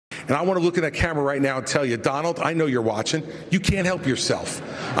And I want to look at that camera right now and tell you, Donald, I know you're watching. You can't help yourself.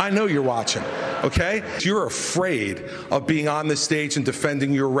 I know you're watching, okay? You're afraid of being on the stage and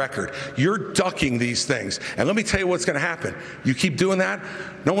defending your record. You're ducking these things. And let me tell you what's going to happen. You keep doing that,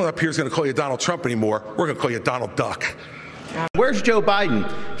 no one up here is going to call you Donald Trump anymore. We're going to call you Donald Duck. Where's Joe Biden?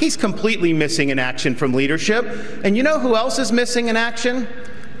 He's completely missing in action from leadership. And you know who else is missing in action?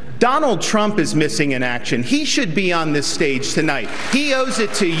 Donald Trump is missing in action. He should be on this stage tonight. He owes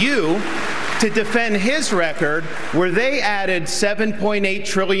it to you to defend his record where they added $7.8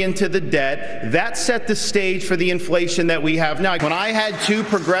 trillion to the debt. That set the stage for the inflation that we have now. When I had two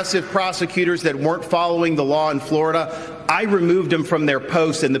progressive prosecutors that weren't following the law in Florida, I removed them from their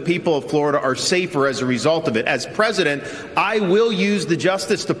posts, and the people of Florida are safer as a result of it. As president, I will use the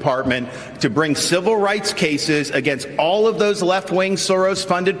Justice Department to bring civil rights cases against all of those left-wing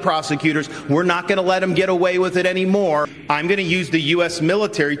Soros-funded prosecutors. We're not going to let them get away with it anymore. I'm going to use the U.S.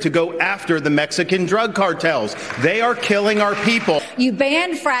 military to go after the Mexican drug cartels. They are killing our people. You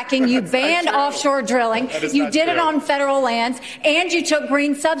banned fracking, you banned offshore drilling, you did it on federal lands, and you took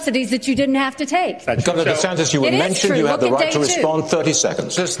green subsidies that you didn't have to take. Governor DeSantis, you were mentioned, you have the right to respond. 30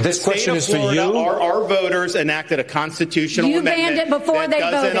 seconds. This question is for you. Our voters enacted a constitutional amendment. You banned it before they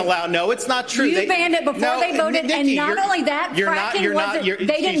voted. No, it's not true. You banned it before they voted, Nikki, and not only that, fracking wasn't.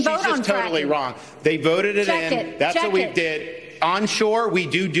 They didn't vote on fracking. She's just totally wrong. They voted it in. That's what we did. Onshore, we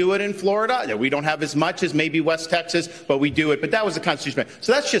do it in Florida. We don't have as much as maybe West Texas, but we do it. But that was a constitutional.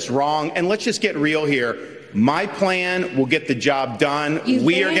 So that's just wrong. And let's just get real here. My plan will get the job done.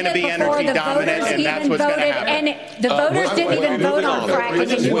 We are going to be energy dominant, and that's what's going to happen. And the voters didn't even vote on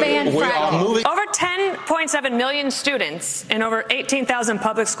fracking, and you banned fracking. Over 10.7 million students in over 18,000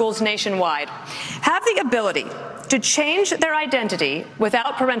 public schools nationwide have the ability to change their identity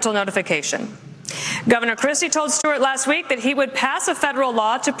without parental notification. Governor Christie told Stewart last week that he would pass a federal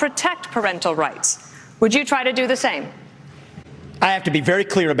law to protect parental rights. Would you try to do the same? I have to be very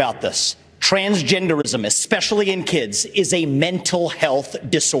clear about this. Transgenderism, especially in kids, is a mental health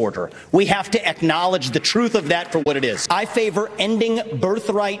disorder. We have to acknowledge the truth of that for what it is. I favor ending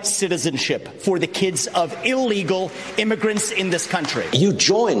birthright citizenship for the kids of illegal immigrants in this country. You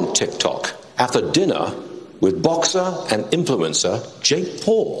joined TikTok after dinner with boxer and influencer Jake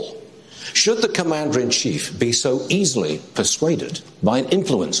Paul. Should the commander-in-chief be so easily persuaded by an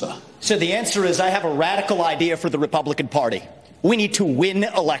influencer? So the answer is I have a radical idea for the Republican Party. We need to win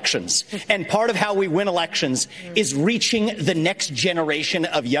elections. And part of how we win elections is reaching the next generation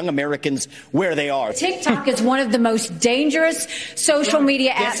of young Americans where they are. TikTok is one of the most dangerous social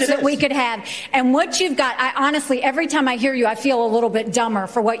media apps that we could have. And what you've got, I honestly, every time I hear you, I feel a little bit dumber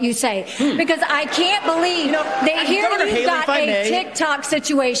for what you say. Because I can't believe that here you've got a TikTok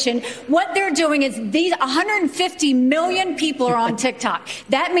situation. What they're doing is these 150 million people are on TikTok.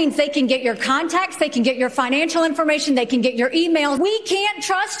 That means they can get your contacts, they can get your financial information, they can get your emails. We can't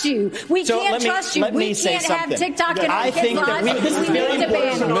trust you. We can't trust you. We can't have TikTok in our kids' lives. We need to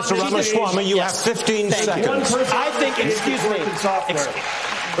ban it. Mr. Ramaswamy, you have 15 seconds. I think, excuse me.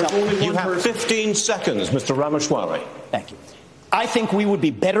 You have 15 seconds, Mr. Ramaswamy. Thank you. I think we would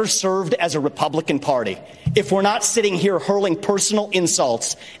be better served as a Republican Party if we're not sitting here hurling personal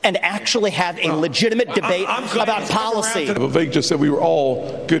insults and actually have a legitimate debate about policy. Vivek just said we were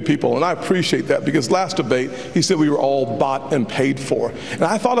all good people, and I appreciate that, because last debate he said we were all bought and paid for. And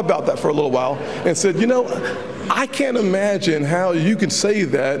I thought about that for a little while and said, you know, I can't imagine how you could say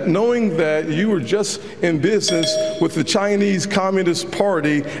that knowing that you were just in business with the Chinese Communist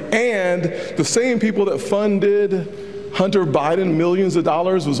Party and the same people that funded Hunter Biden millions of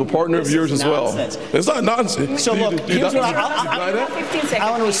dollars was a partner of yours as well. It's not nonsense. So look, here's what I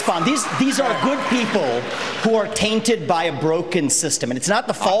want to respond. These are good people who are tainted by a broken system, and it's not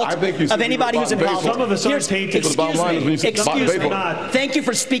the fault of anybody who's involved. Some of us are tainted. Excuse me. Thank you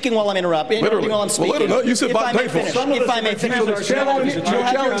for speaking while I'm interrupting. While I'm speaking. You said bought and paid for. If I may finish.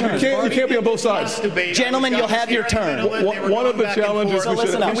 You can't be on both sides. Gentlemen, you'll have your turn. One of the challenges we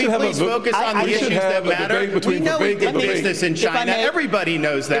should have a focus on the issues that matter. between Vivek and business in China. Everybody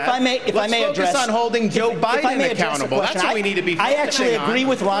knows that. If I may address, focus on holding Joe Biden accountable. That's what we need to be focusing on. I actually agree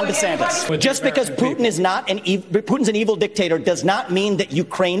with Ron DeSantis. Just because Putin's an evil dictator does not mean that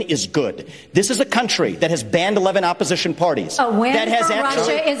Ukraine is good. This is a country that has banned 11 opposition parties. A win for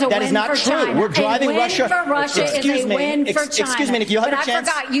Russia is a win for China. We're driving Russia. A win for Russia is a win for China. Excuse me, Nick, you'll have your chance.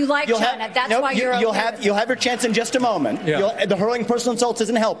 I forgot you like China. That's why you'll have your chance in just a moment. The hurling personal insults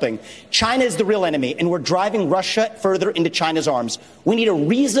isn't helping. China is the real enemy, and we're driving Russia further further into China's arms. We need a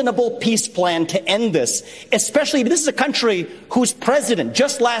reasonable peace plan to end this, especially this is a country whose president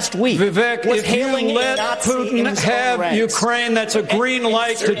just last week Vivek, was if hailing you let a Nazi Putin have Ukraine, that's a green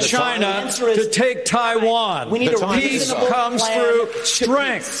light to China to take Taiwan. We need a peace comes through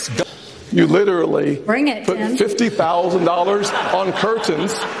strength. You literally Bring it, put Tim. $50,000 on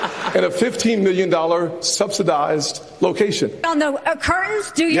curtains in a $15 million subsidized location. On the curtains,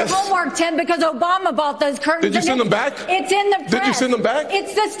 do your Yes. homework, Tim, because Obama bought those curtains. Did you and send them back? It's in the press. Did you send them back?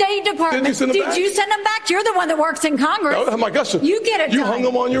 It's the State Department. Did you send them back? Did you send them back? You're the one that works in Congress. Oh my gosh. You get it You done. hung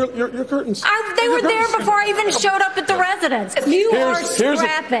them on your curtains. They Your were there curtains. before I even showed up at the residence. You are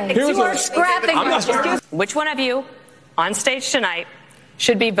scrapping. You are scrapping. I'm not scrapping. Which one of you on stage tonight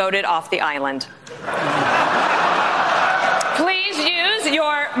should be voted off the island? Please use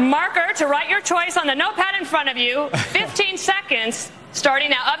your marker to write your choice on the notepad in front of you. 15 seconds starting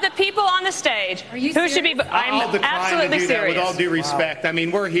now. Of the people on the stage, who should be? I'm absolutely serious. With all due respect, I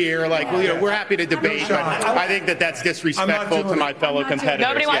mean, we're here, we're happy to debate, but I think that's disrespectful to my fellow competitors.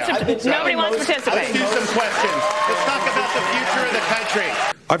 Nobody wants to participate. Let's do some questions. Let's talk about the future of the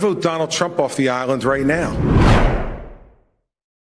country. I vote Donald Trump off the island right now.